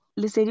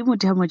Lesedi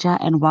Moja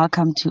and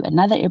welcome to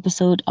another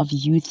episode of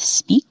Youth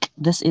Speak.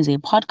 This is a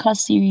podcast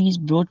series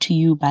brought to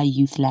you by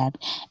Youth Lab,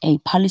 a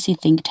policy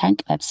think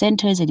tank that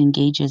centers and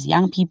engages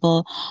young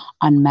people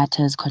on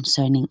matters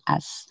concerning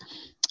us.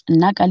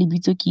 Nna ka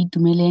lebitso ke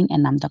Itumeleng,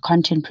 and I'm the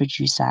content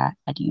producer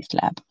at Youth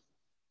Lab.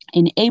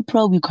 In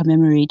April, we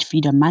commemorate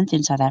Freedom Month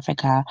in South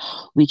Africa,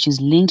 which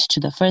is linked to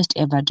the first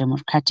ever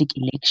democratic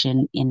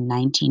election in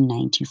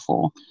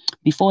 1994.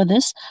 Before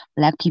this,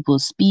 Black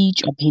people's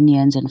speech,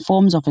 opinions, and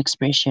forms of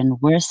expression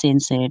were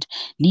censored,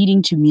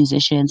 leading to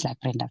musicians like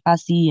Brenda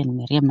Fassie and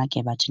Miriam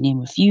Makeba, to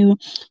name a few,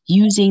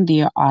 using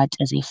their art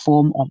as a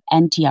form of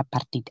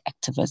anti-apartheid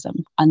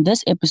activism. On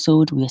this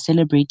episode, we are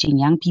celebrating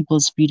young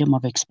people's freedom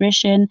of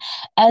expression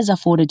as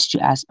afforded to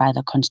us by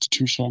the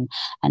Constitution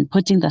and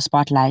putting the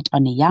spotlight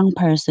on a young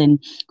person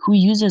who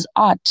uses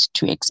art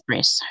to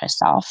express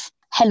herself.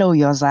 Hello,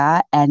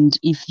 Yoza. And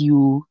if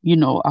you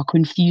are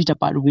confused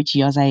about which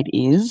Yoza it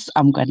is,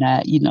 I'm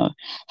gonna,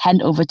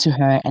 hand over to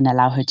her and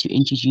allow her to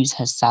introduce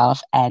herself.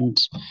 And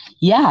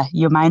yeah,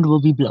 your mind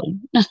will be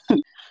blown.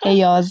 Hey,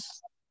 Yoz.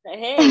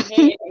 Hey,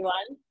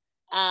 everyone.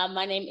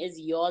 My name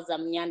is Yoza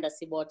Mnyanda.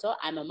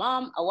 I'm a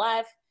mom, a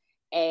wife,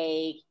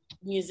 a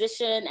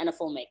musician, and a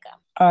filmmaker.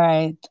 All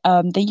right.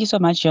 Thank you so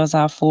much,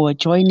 Yoza, for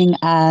joining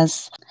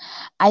us.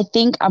 I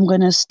think I'm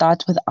going to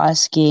start with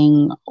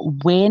asking,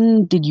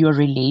 when did your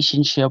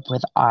relationship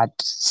with art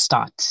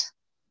start?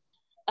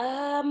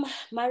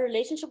 My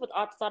relationship with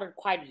art started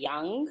quite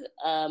young.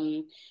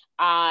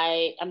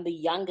 I am the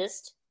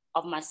youngest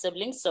of my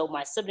siblings. So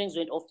my siblings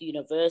went off to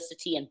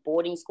university and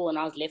boarding school, and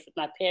I was left with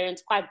my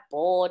parents, quite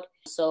bored.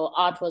 So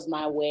art was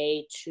my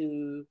way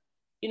to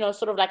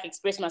sort of like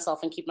express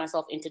myself and keep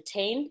myself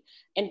entertained.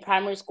 In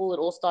primary school, it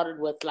all started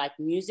with like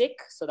music.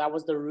 So that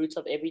was the root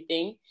of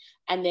everything.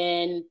 And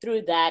then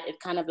through that, it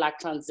kind of like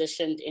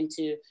transitioned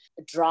into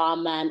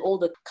drama and all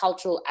the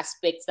cultural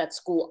aspects that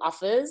school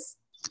offers.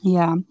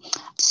 Yeah.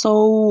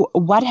 So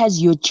what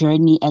has your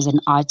journey as an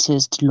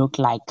artist looked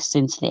like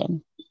since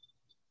then?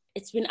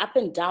 It's been up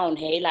and down,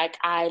 hey? Like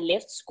I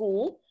left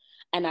school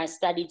and I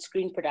studied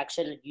screen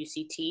production at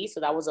UCT.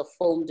 So that was a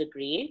film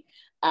degree.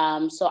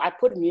 So I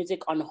put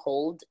music on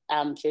hold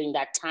during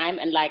that time.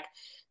 And like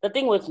the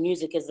thing with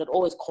music is it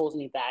always calls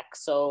me back.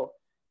 So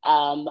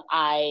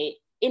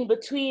in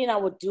between, I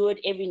would do it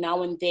every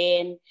now and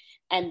then.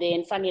 And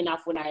then funny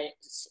enough, when I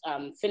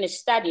finished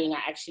studying, I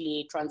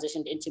actually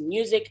transitioned into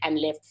music and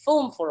left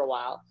film for a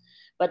while.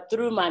 But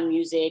through my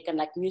music and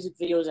like music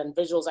videos and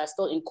visuals, I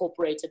still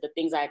incorporated the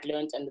things I had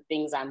learned and the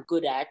things I'm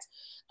good at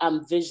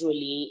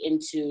visually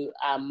into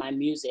my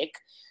music.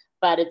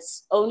 But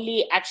it's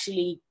only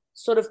actually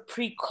sort of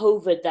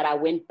pre-COVID that I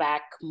went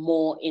back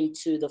more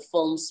into the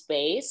film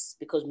space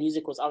because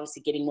music was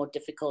obviously getting more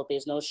difficult.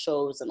 There's no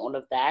shows and all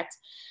of that.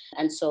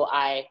 And so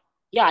I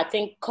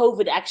think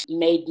COVID actually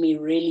made me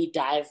really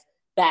dive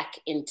back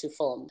into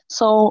film.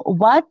 So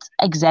what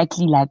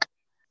exactly like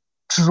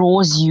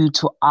draws you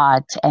to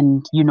art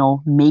and,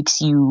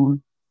 makes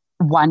you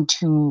want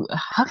to,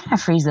 how can I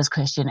phrase this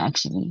question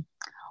actually?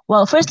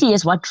 Well, firstly,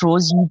 yes, what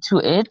draws you to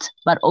it,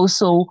 but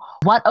also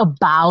what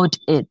about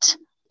it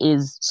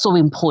is so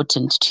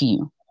important to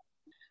you?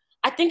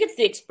 I think it's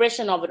the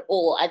expression of it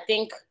all. I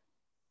think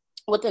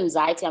with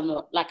anxiety, I'm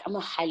a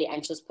highly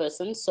anxious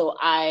person. So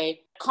I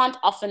can't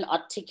often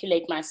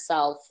articulate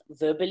myself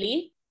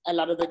verbally a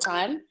lot of the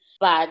time.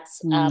 But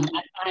I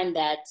find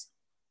that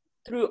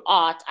through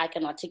art, I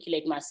can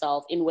articulate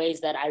myself in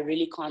ways that I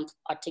really can't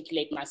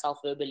articulate myself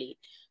verbally.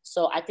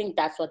 So I think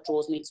that's what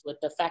draws me to it,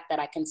 the fact that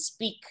I can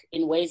speak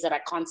in ways that I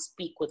can't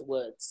speak with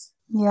words.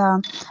 Yeah.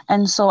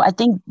 And so I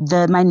think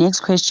my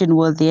next question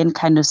will then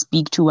kind of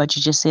speak to what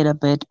you just said a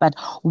bit, but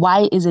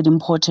why is it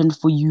important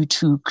for you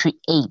to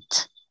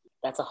create?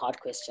 That's a hard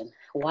question.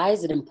 Why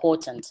is it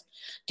important?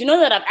 Do you know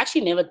that I've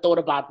actually never thought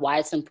about why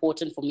it's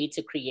important for me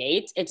to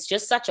create? It's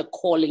just such a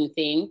calling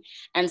thing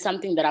and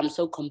something that I'm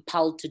so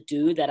compelled to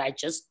do that I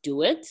just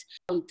do it.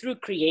 Through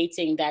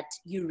creating that,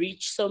 you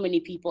reach so many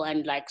people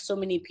and like so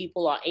many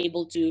people are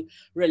able to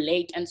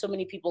relate and so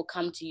many people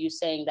come to you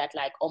saying that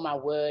like, oh my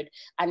word,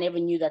 I never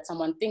knew that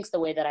someone thinks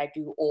the way that I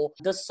do, or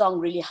this song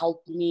really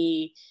helped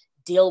me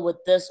deal with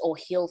this or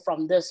heal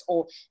from this,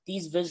 or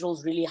these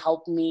visuals really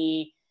helped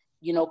me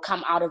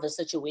come out of a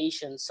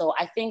situation. So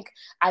I think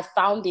I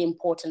found the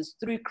importance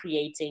through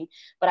creating,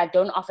 but I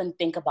don't often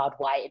think about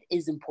why it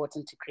is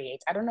important to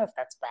create. I don't know if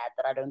that's bad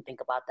that I don't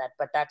think about that,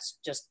 but that's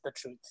just the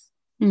truth.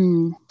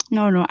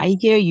 No, I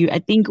hear you. I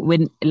think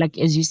when, like,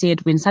 as you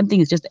said, when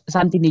something is just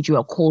something that you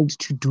are called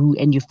to do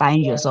and you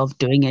find yourself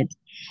doing it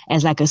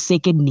as like a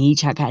second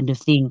nature kind of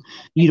thing,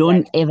 you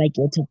don't ever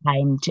get a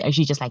time to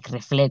actually just like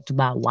reflect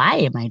about why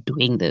am I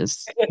doing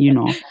this,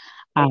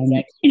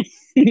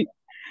 Exactly.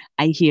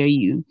 I hear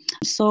you.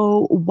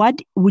 So what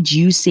would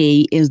you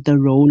say is the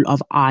role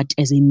of art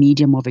as a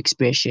medium of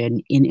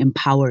expression in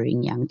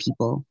empowering young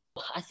people?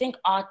 I think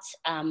art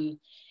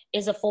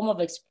is a form of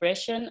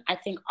expression. I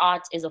think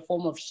art is a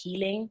form of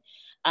healing.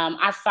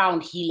 I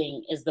found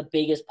healing is the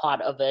biggest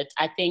part of it.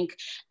 I think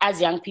as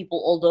young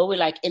people, although we're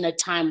like in a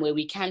time where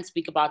we can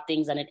speak about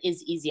things and it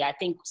is easy, I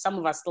think some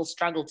of us still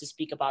struggle to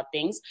speak about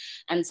things.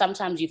 And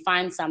sometimes you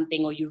find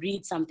something or you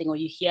read something or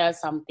you hear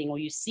something or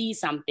you see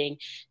something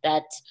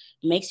that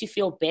makes you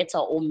feel better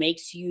or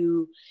makes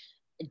you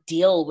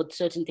deal with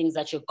certain things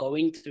that you're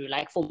going through.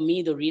 Like for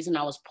me, the reason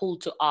I was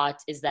pulled to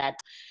art is that,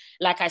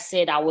 like I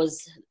said, I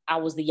was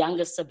the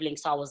youngest sibling,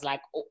 so I was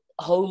like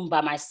home by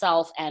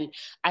myself, and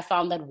I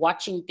found that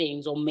watching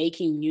things or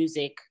making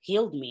music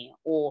healed me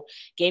or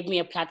gave me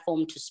a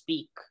platform to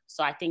speak.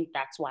 So I think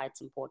that's why it's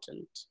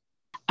important.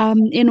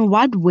 In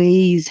what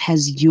ways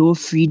has your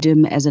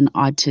freedom as an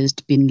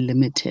artist been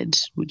limited,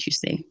 would you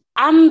say?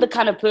 I'm the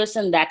kind of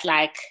person that,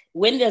 like,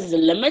 when there's a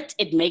limit,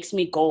 it makes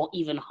me go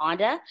even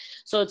harder.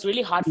 So it's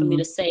really hard for me Mm,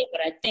 to say,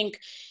 but I think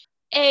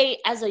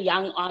as a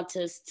young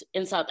artist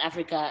in South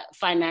Africa,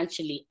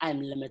 financially,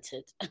 I'm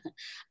limited.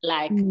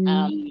 like,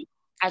 mm,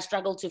 I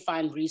struggle to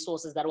find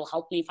resources that will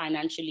help me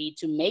financially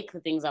to make the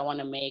things I want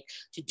to make,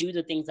 to do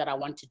the things that I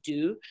want to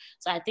do.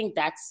 So I think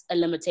that's a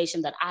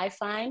limitation that I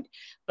find.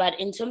 But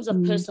in terms of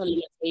mm. personal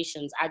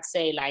limitations, I'd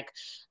say, like,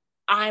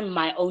 I'm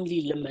my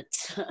only limit.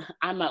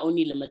 I'm my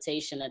only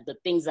limitation at the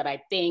things that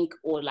I think,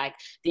 or like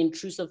the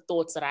intrusive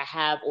thoughts that I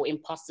have, or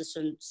imposter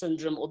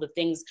syndrome, or the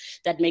things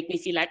that make me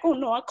feel like, oh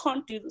no, I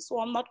can't do this,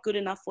 or I'm not good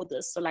enough for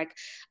this. So like,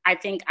 I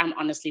think I'm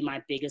honestly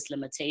my biggest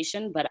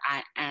limitation, but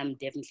I am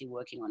definitely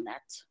working on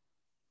that.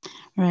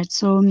 Right.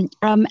 So,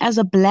 as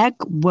a Black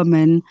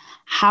woman,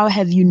 how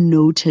have you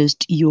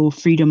noticed your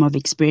freedom of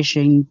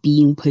expression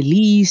being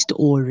policed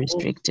or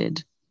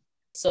restricted?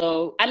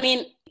 So, I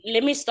mean,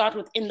 let me start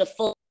with in the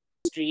film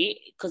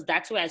industry, because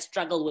that's where I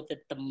struggle with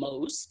it the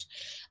most,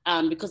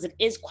 because it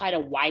is quite a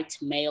white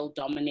male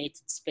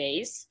dominated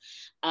space.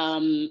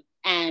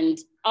 And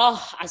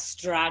I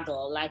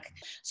struggle. Like,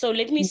 so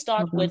let me No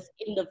start problem. with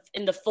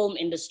in the film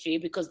industry,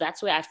 because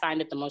that's where I find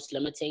it the most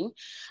limiting.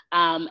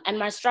 And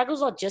my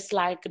struggles are just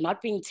like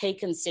not being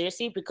taken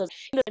seriously, because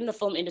in the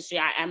film industry,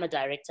 I am a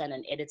director and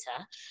an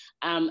editor.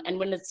 And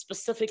when it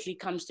specifically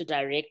comes to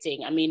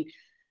directing, I mean,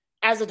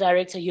 as a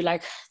director, you're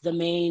like the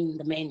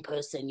main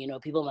person,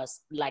 people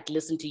must like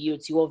listen to you.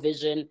 It's your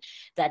vision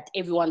that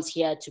everyone's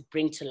here to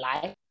bring to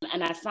life.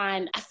 And I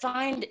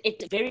find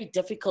it very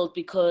difficult,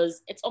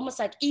 because it's almost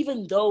like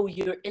even though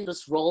you're in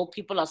this role,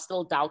 people are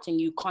still doubting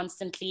you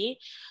constantly.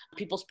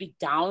 People speak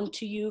down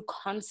to you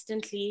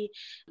constantly.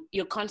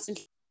 You're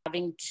constantly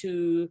having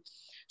to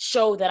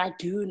show that I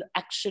do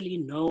actually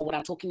know what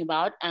I'm talking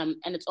about. And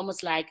it's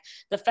almost like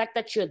the fact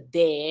that you're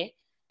there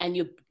and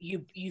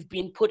you've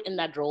been put in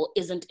that role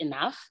isn't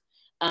enough.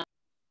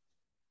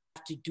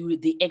 To do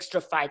the extra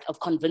fight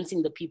of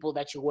convincing the people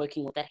that you're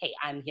working with that, hey,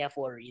 I'm here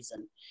for a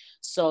reason.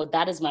 So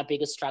that is my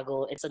biggest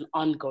struggle. It's an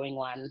ongoing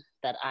one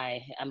that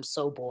I am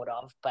so bored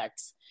of, but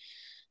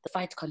the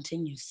fight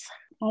continues.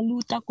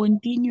 Aluta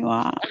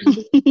continua.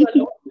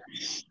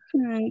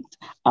 Right.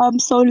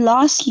 So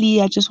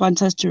lastly, I just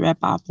want us to wrap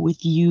up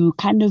with you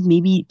kind of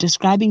maybe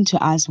describing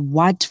to us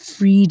what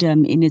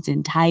freedom in its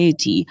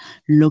entirety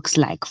looks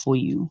like for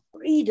you.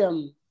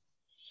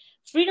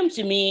 Freedom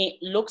to me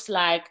looks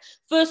like,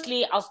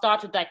 firstly, I'll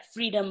start with like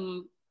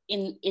freedom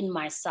in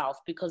myself,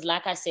 because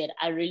like I said,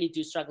 I really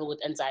do struggle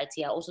with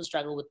anxiety. I also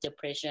struggle with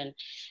depression.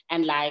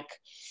 And like,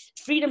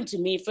 freedom to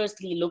me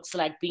firstly looks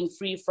like being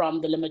free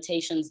from the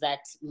limitations that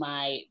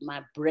my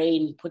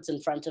brain puts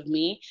in front of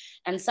me.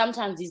 And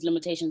sometimes these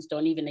limitations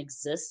don't even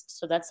exist.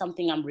 So that's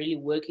something I'm really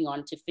working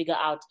on, to figure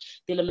out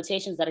the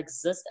limitations that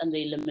exist and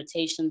the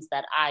limitations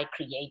that I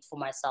create for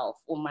myself,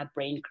 or my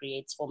brain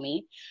creates for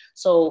me.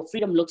 So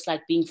freedom looks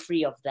like being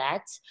free of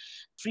that.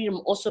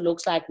 Freedom also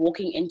looks like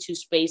walking into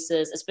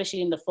spaces,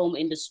 especially in the film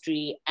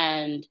industry,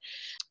 and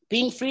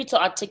being free to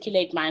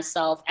articulate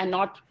myself, and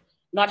not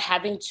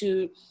having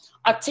to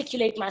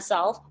articulate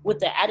myself with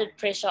the added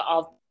pressure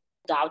of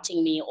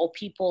doubting me or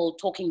people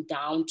talking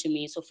down to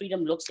me. So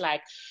freedom looks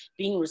like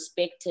being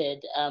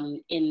respected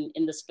in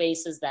the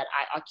spaces that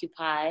I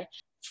occupy.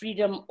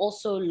 Freedom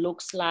also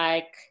looks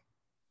like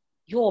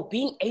you're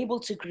being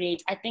able to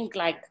create. I think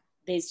like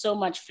there's so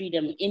much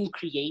freedom in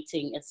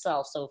creating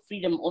itself. So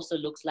freedom also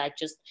looks like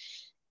just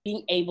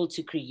being able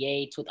to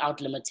create without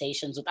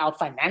limitations, without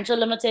financial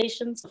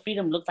limitations.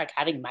 Freedom looks like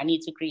having money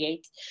to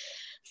create.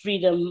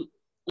 Freedom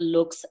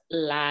looks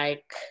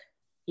like,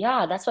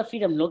 yeah, that's what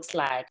freedom looks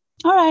like.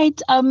 All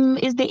right.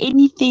 Is there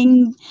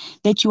anything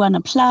that you want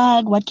to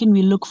plug? What can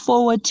we look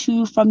forward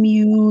to from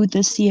you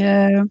this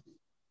year?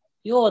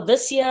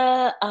 This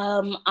year,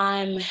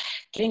 I'm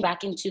getting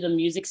back into the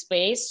music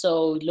space.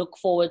 So look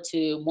forward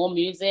to more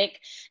music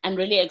and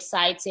really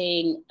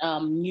exciting,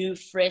 new,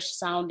 fresh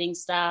sounding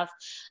stuff.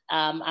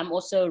 I'm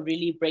also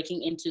really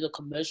breaking into the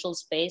commercial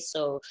space.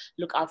 So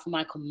look out for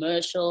my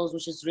commercials,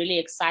 which is really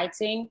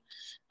exciting.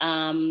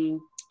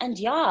 And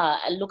yeah,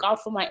 look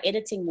out for my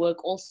editing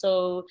work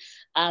also.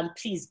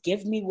 Please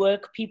give me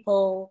work,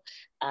 people.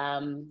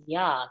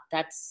 Yeah,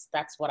 that's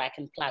what I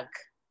can plug.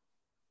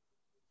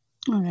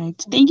 All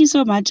right. Thank you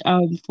so much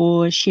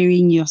for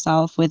sharing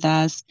yourself with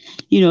us.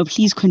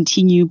 Please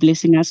continue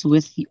blessing us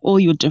with all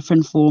your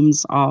different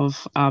forms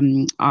of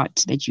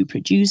art that you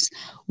produce.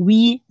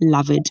 We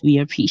love it. We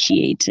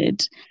appreciate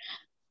it.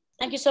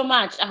 Thank you so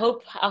much. I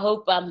hope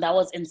that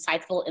was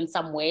insightful in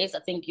some ways. I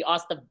think you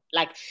asked the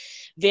like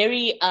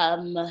very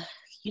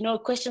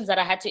questions that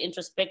I had to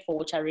introspect for,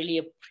 which I really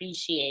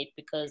appreciate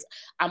because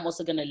I'm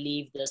also gonna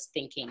leave this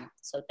thinking.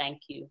 So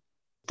thank you.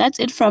 That's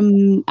it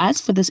from us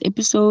for this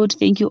episode.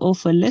 Thank you all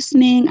for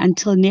listening.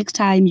 Until next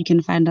time, you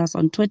can find us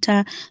on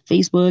Twitter,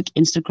 Facebook,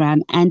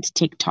 Instagram, and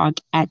TikTok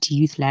at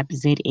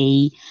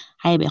YouthLabZA.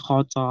 Hi,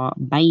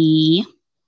 Bye.